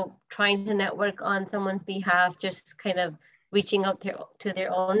 trying to network on someone's behalf, just kind of reaching out to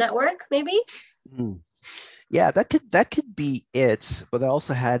their own network, maybe? Yeah, that could be it. But I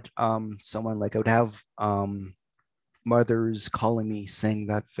also had someone, like, I would have mothers calling me saying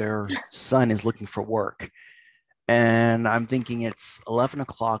that their son is looking for work. And I'm thinking it's 11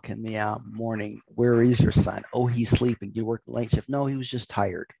 o'clock in the morning. Where is your son? Oh, he's sleeping. You work late shift? No, he was just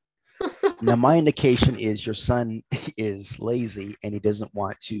tired. Now, my indication is your son is lazy and he doesn't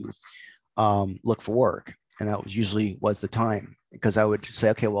want to look for work. And that was usually was the time, because I would say,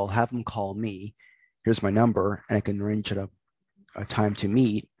 okay, well, have him call me. Here's my number, and I can arrange a time to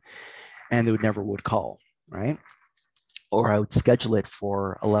meet. And they would never would call, right? or I would schedule it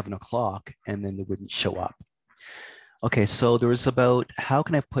for 11 o'clock and then they wouldn't show up. Okay, so there was about how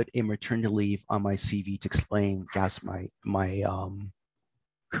can I put a maternity leave on my CV to explain just my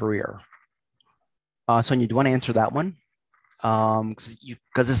career. Sonia, do you want to answer that one?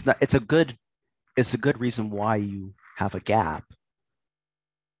 Because it's a good reason why you have a gap.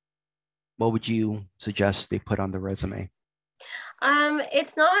 What would you suggest they put on the resume?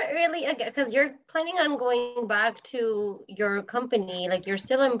 It's not really because you're planning on going back to your company, like you're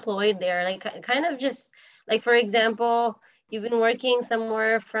still employed there, like kind of just like for example, you've been working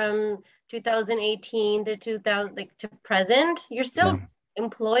somewhere from 2018 to 2000 like to present, you're Yeah. still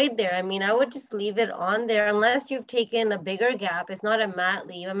employed there. I mean, I would just leave it on there unless you've taken a bigger gap. It's not a mat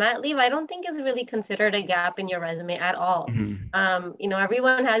leave. A mat leave, I don't think is really considered a gap in your resume at all. Mhm.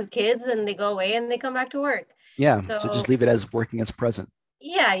 Everyone has kids and they go away and they come back to work. Yeah. So just So leave it as working as present.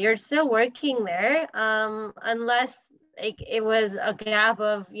 yeah, you're still working there, unless like it was a gap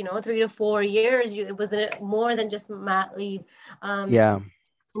of 3 to 4 years. It was more than just mat leave. Um, Yeah.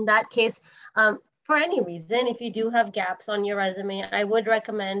 in that case, for any reason, if you do have gaps on your resume, I would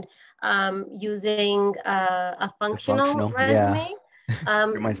recommend using a The functional functional. Yeah. resume,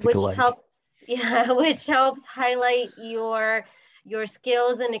 Your minds think which alike. helps, yeah, which helps highlight your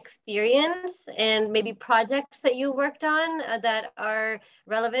skills and experience and maybe projects that you worked on that are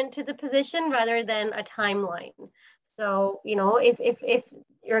relevant to the position rather than a timeline. So, if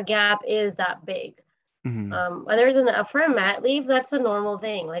your gap is that big. Mhm. Other than that, for a mat leave, that's a normal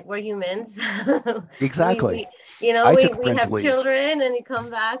thing. Like we're humans. we Exactly. we you know I we took we parental have leave, children and you come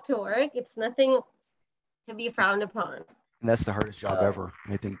back to work. It's nothing to be frowned upon. and that's the hardest job So ever,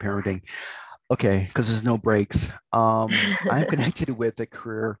 I think, parenting. Okay, because there's no breaks. I'm connected with a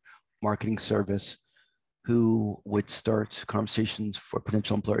career marketing service who would start conversations for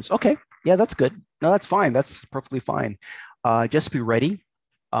potential employers. Okay, yeah, that's good. No, that's fine. That's perfectly fine. Just be ready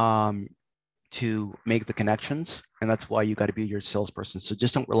um, to make the connections, and that's why you got to be your salesperson. So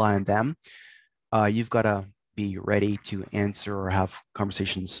just don't rely on them. You've got to be ready to answer or have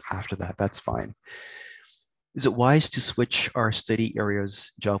conversations after that. That's fine. Is it wise to switch our study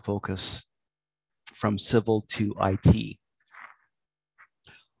areas job focus from civil to IT?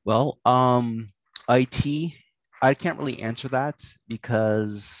 Well, IT, I can't really answer that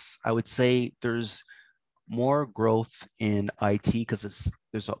because I would say there's more growth in IT because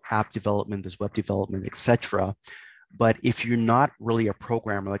there's app development, there's web development, etc. But if you're not really a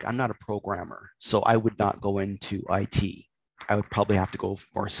programmer, like I'm not a programmer, so I would not go into IT. I would probably have to go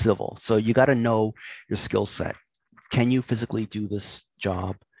more civil. So you got to know your skill set. Can you physically do this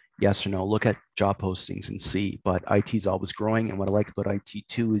job? Yes or no. Look at job postings and see. But IT is always growing. And what I like about IT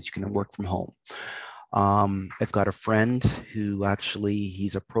too is you can work from home. I've got a friend who actually,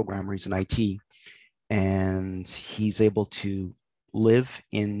 he's a programmer, he's in IT, and he's able to live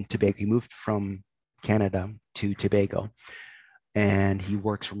in Tobago. He moved from Canada to Tobago and he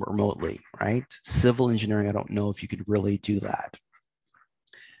works remotely, right? Civil engineering, I don't know if you could really do that.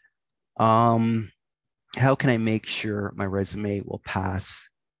 Um, how can I make sure my resume will pass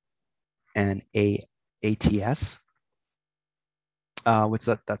an ATS? What's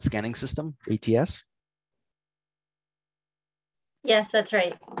that scanning system? ATS? yes, that's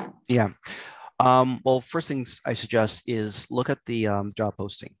right. Yeah. Well, first things I suggest is look at the job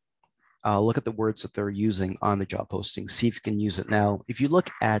posting. Look at the words that they're using on the job posting. See if you can use it. Now, if you look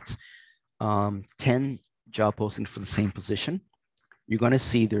at 10 job postings for the same position, you're going to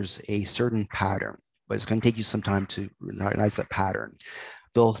see there's a certain pattern, but it's going to take you some time to recognize that pattern.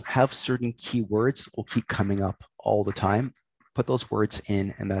 They'll have certain keywords will keep coming up all the time. Put those words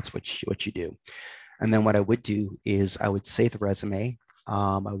in, and that's what you do. And then what I would do is I would save the resume.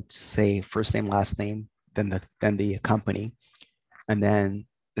 I would say first name, last name, then the company, and then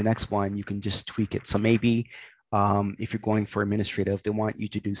the next one you can just tweak it. So maybe if you're going for administrative, they want you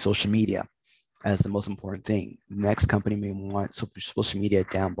to do social media as the most important thing. The next company may want social media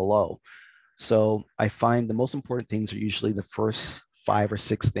down below. So I find the most important things are usually the first 5 or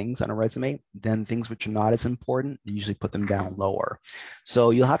 6 things on a resume. Then things which are not as important, you usually put them down lower.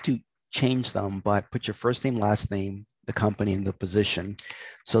 So you'll have to change them, but put your first name, last name, the company, and the position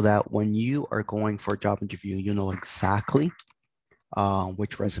so that when you are going for a job interview, you know exactly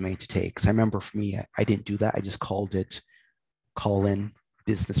which resume to take. Because I remember for me, I didn't do that. I just called it call in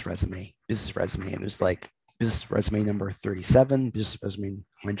business resume, and it was like business resume number 37, business resume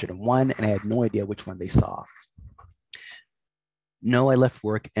 101, and I had no idea which one they saw. No, I left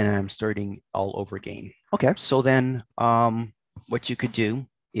work and I'm starting all over again. Okay, so then what you could do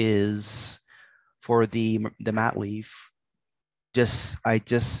is for the mat leave, just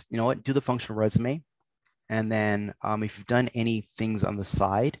you know what, do the functional resume And then if you've done any things on the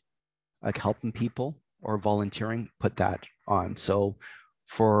side, like helping people or volunteering, put that on. So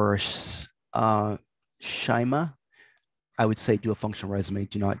for Shima, I would say do a functional resume.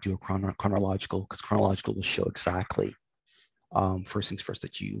 Do not do a chronological, because chronological will show exactly first things first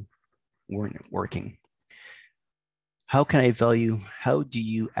that you weren't working. How do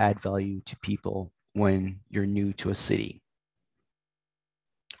you add value to people when you're new to a city?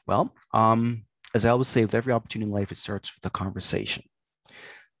 Well, as I always say, with every opportunity in life, it starts with a conversation.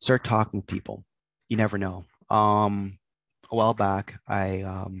 Start talking with people. You never know. A while back,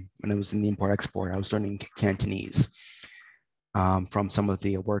 when I was in the import-export, I was learning Cantonese from some of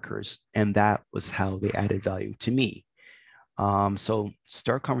the workers, and that was how they added value to me. So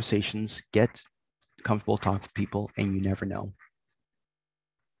start conversations, get comfortable talking with people, and you never know.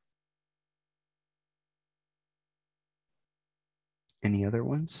 Any other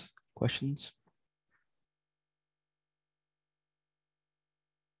ones? Questions?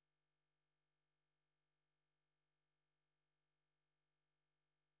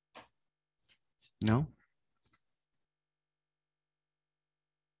 No?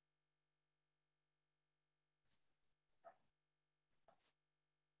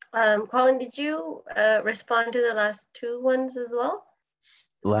 Colin, did you respond to the last two ones as well?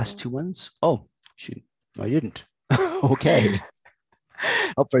 The last two ones? Oh, shoot. No, I didn't. Okay.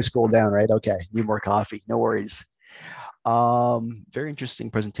 I'll probably scroll down, right? Okay. Need more coffee. No worries. Very interesting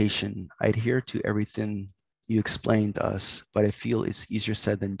presentation. I adhere to everything you explained to us, but I feel it's easier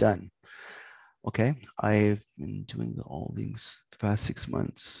said than done. Okay. I've been doing all things the past 6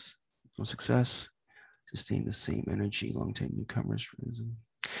 months. No success. Sustain the same energy, long-time newcomers.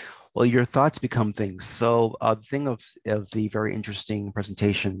 Well, your thoughts become things. So the thing of the very interesting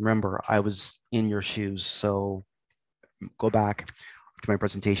presentation, remember, I was in your shoes. So go back to my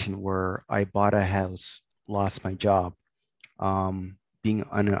presentation where I bought a house, lost my job, being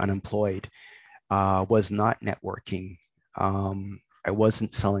unemployed, was not networking. I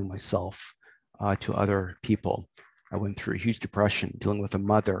wasn't selling myself to other people. I went through a huge depression, dealing with a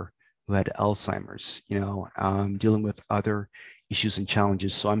mother who had Alzheimer's, dealing with other issues and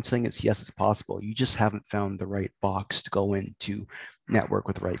challenges. So I'm saying yes, it's possible. You just haven't found the right box to go in to network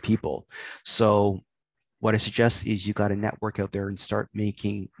with the right people. So what I suggest is you got to network out there and start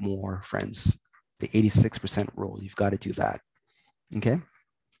making more friends. The 86% rule, you've got to do that. Okay.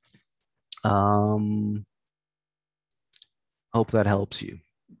 Hope that helps you.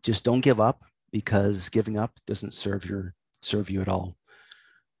 Just don't give up, because giving up doesn't serve you at all.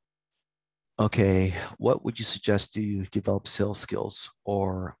 Okay, what would you suggest to develop sales skills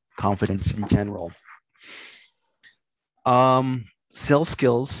or confidence in general? Sales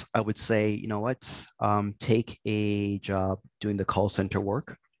skills, I would say, you know what? Take a job doing the call center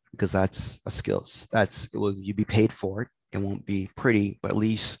work, because that's a skill. You'll be paid for it. It won't be pretty, but at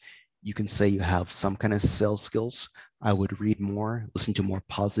least you can say you have some kind of sales skills. I would read more, listen to more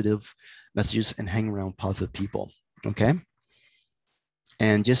positive messages, and hang around positive people. Okay.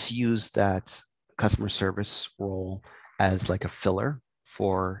 And just use that customer service role as like a filler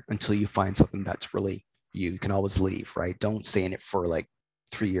for until you find something that's really you. You can always leave, right? Don't stay in it for like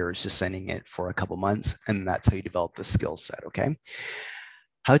 3 years, just sending it for a couple months. And that's how you develop the skill set. Okay.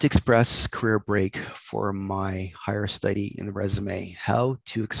 How to express career break for my higher study in the resume. How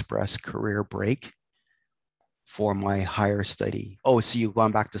to express career break for my higher study. Oh, so you've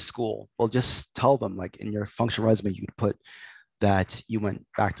gone back to school. Well, just tell them, like in your functional resume, you'd put that you went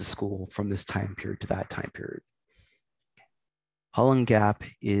back to school from this time period to that time period. How long gap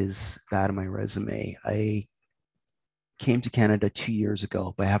is that in my resume? I came to Canada 2 years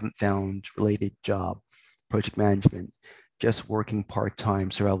ago, but I haven't found related job, project management, just working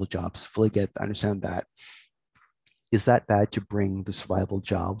part-time survival jobs. Fully understand that. Is that bad to bring the survival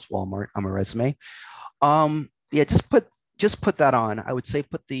jobs Walmart on my resume? Yeah, just put that on. I would say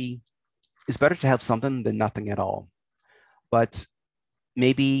it's better to have something than nothing at all. But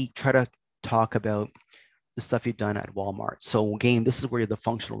maybe try to talk about the stuff you've done at Walmart. So again, this is where the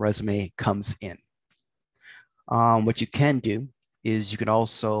functional resume comes in. What you can do is you can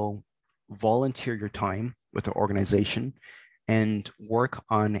also volunteer your time with the organization and work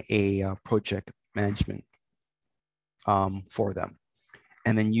on a project management for them.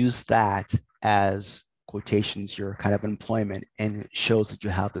 And then use that as quotations, your kind of employment, and it shows that you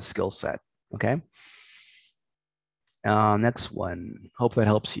have the skill set. Okay. Next one. Hope that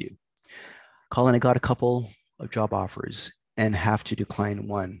helps you. Colin, I got a couple of job offers and have to decline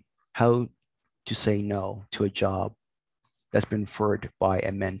one. How to say no to a job that's been referred by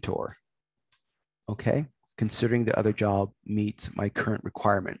a mentor. Okay. Considering the other job meets my current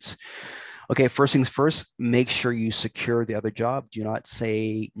requirements. Okay, first things first, make sure you secure the other job. Do not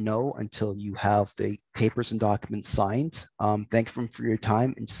say no until you have the papers and documents signed. Thank them for your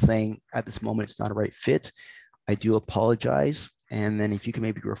time and saying at this moment it's not a right fit. I do apologize. And then if you can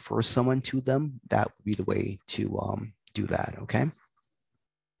maybe refer someone to them, that would be the way to do that, okay?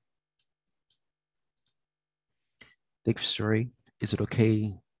 Thank you, story. Is it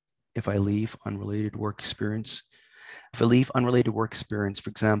okay if I leave unrelated work experience? If I leave unrelated work experience, for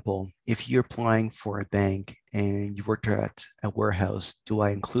example, if you're applying for a bank and you worked at a warehouse, do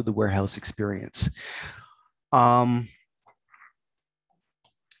I include the warehouse experience? Um,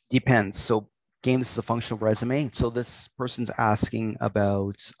 Depends. So again, this is a functional resume. So this person's asking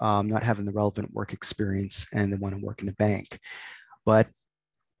about not having the relevant work experience and they want to work in a bank. But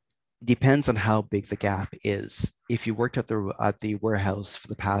depends on how big the gap is. If you worked at the warehouse for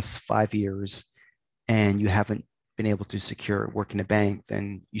the past 5 years and you haven't been able to secure work in a bank,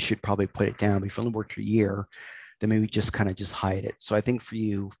 then you should probably put it down. But if you only worked a year, then maybe just kind of just hide it. So I think for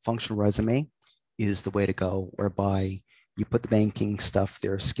you, functional resume is the way to go, whereby you put the banking stuff,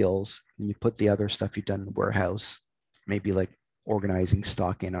 their skills, and you put the other stuff you've done in the warehouse, maybe like organizing,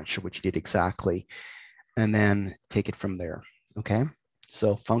 stocking, not sure what you did exactly, and then take it from there. Okay.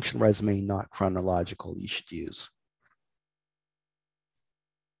 So functional resume, not chronological, you should use.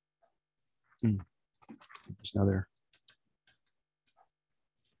 There's another.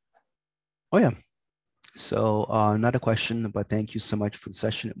 Oh, yeah. So not a question, but thank you so much for the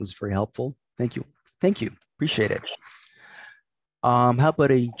session. It was very helpful. Thank you. Thank you. Appreciate it. How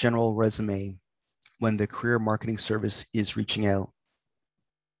about a general resume when the career marketing service is reaching out?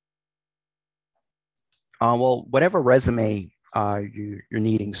 Well, whatever resume you're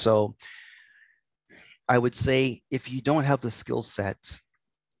needing. So I would say if you don't have the skill sets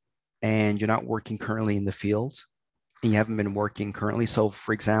and you're not working currently in the field and you haven't been working currently. So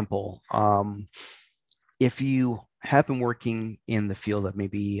for example, if you have been working in the field of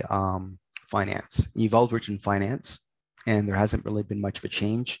maybe finance, you've always worked in finance and there hasn't really been much of a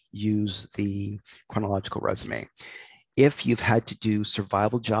change, use the chronological resume. If you've had to do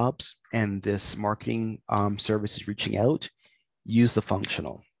survival jobs and this marketing service is reaching out, use the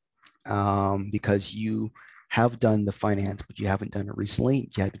functional because you have done the finance, but you haven't done it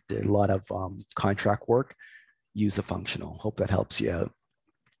recently. You had a lot of contract work. Use the functional. Hope that helps you out.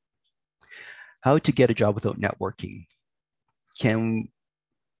 How to get a job without networking? Can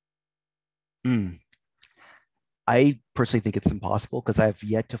I personally think it's impossible because I've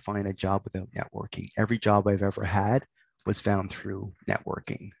yet to find a job without networking. Every job I've ever had was found through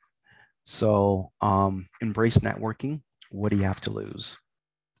networking. So embrace networking. What do you have to lose?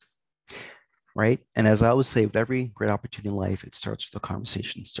 Right. And as I always say, with every great opportunity in life, it starts with a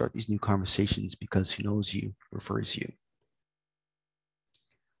conversation. Start these new conversations because who knows you refers you.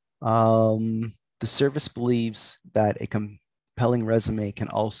 The service believes that a compelling resume can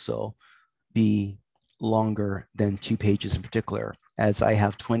also be longer than 2 pages in particular, as I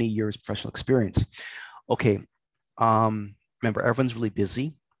have 20 years professional experience. Okay, remember, everyone's really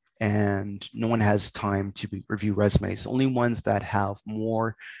busy and no one has time to review resumes. Only ones that have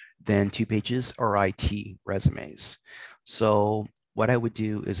more than 2 pages are IT resumes. So what I would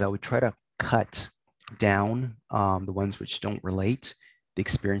do is I would try to cut down the ones which don't relate the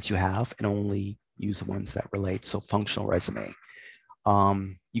experience you have and only use the ones that relate. So functional resume.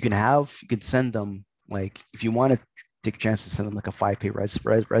 You can send them like, if you want to take a chance to send them like a 5-page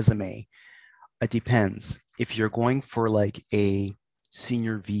resume, it depends. If you're going for like a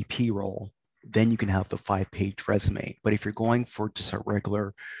senior VP role, then you can have the 5-page resume. But if you're going for just a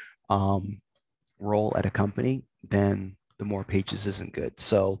regular role at a company, then the more pages isn't good.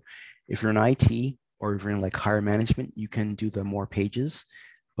 So if you're in IT or if you're in like higher management, you can do the more pages.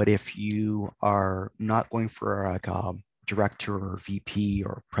 But if you are not going for like a director or VP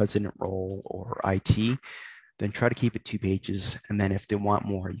or president role or IT, then try to keep it 2 pages. And then if they want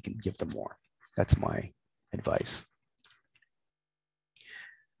more, you can give them more. That's my advice.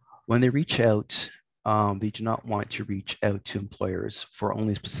 When they reach out, they do not want to reach out to employers for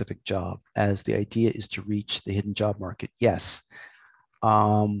only a specific job, as the idea is to reach the hidden job market. Yes.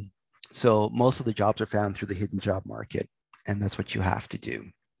 So most of the jobs are found through the hidden job market, and that's what you have to do.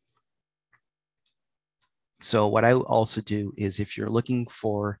 So what I also do is if you're looking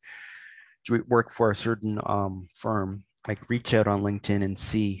to work for a certain firm, like reach out on LinkedIn and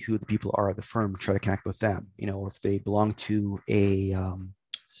see who the people are at the firm, try to connect with them. You know, if they belong to a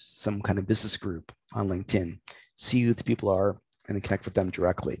some kind of business group on LinkedIn, see who the people are and then connect with them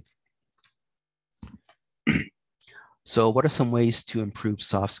directly. So what are some ways to improve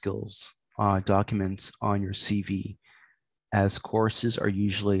soft skills documents on your CV? as courses are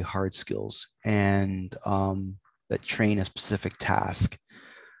usually hard skills and that train a specific task,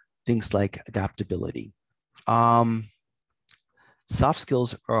 things like adaptability. Um, Soft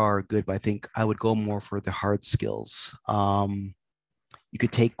skills are good, but I think I would go more for the hard skills. You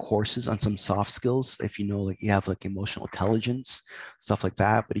could take courses on some soft skills if you know, like you have like emotional intelligence, stuff like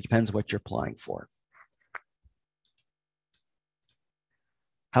that, but it depends what you're applying for.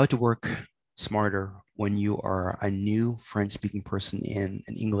 How to work smarter when you are a new French speaking person in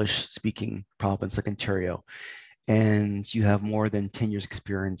an English speaking province like Ontario, and you have more than 10 years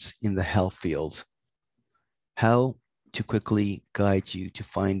experience in the health field. How to quickly guide you to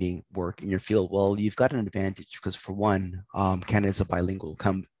finding work in your field? Well, you've got an advantage because for one, Canada is a bilingual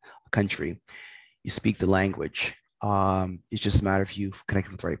country. You speak the language. It's just a matter of you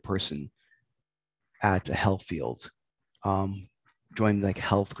connecting with the right person at a health field. Um, Join like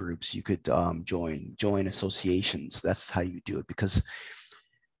health groups. You could join associations. That's how you do it. Because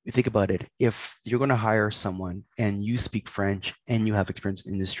you think about it, if you're going to hire someone and you speak French and you have experience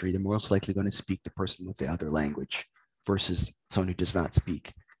in industry, they're most likely going to speak the person with the other language versus someone who does not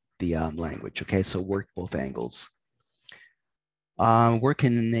speak the language. Okay, so work both angles. Work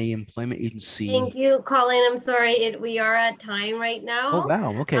in a employment Thank agency. you, Colin. I'm sorry, we are at time right Oh now.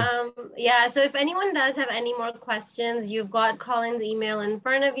 wow, okay. Yeah, so if anyone does have any more questions, you've got Colin's email in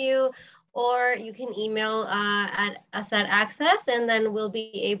front of you, or you can email at us at ACCESS, and then we'll be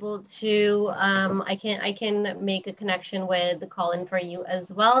able to. I can make a connection with Colin for you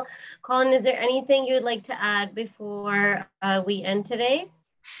as well. Colin, is there anything you'd like to add before we end today?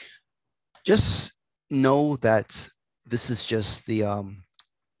 Just know that this is just the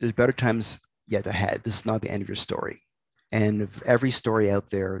there's better times yet ahead. This is not the end of your story. And of every story out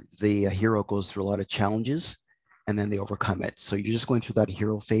there, the hero goes through a lot of challenges and then they overcome it. So you're just going through that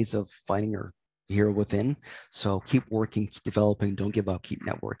hero phase of finding your hero within. So keep working, keep developing, don't give up, keep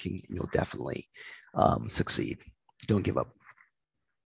networking, and you'll definitely succeed. Don't give up.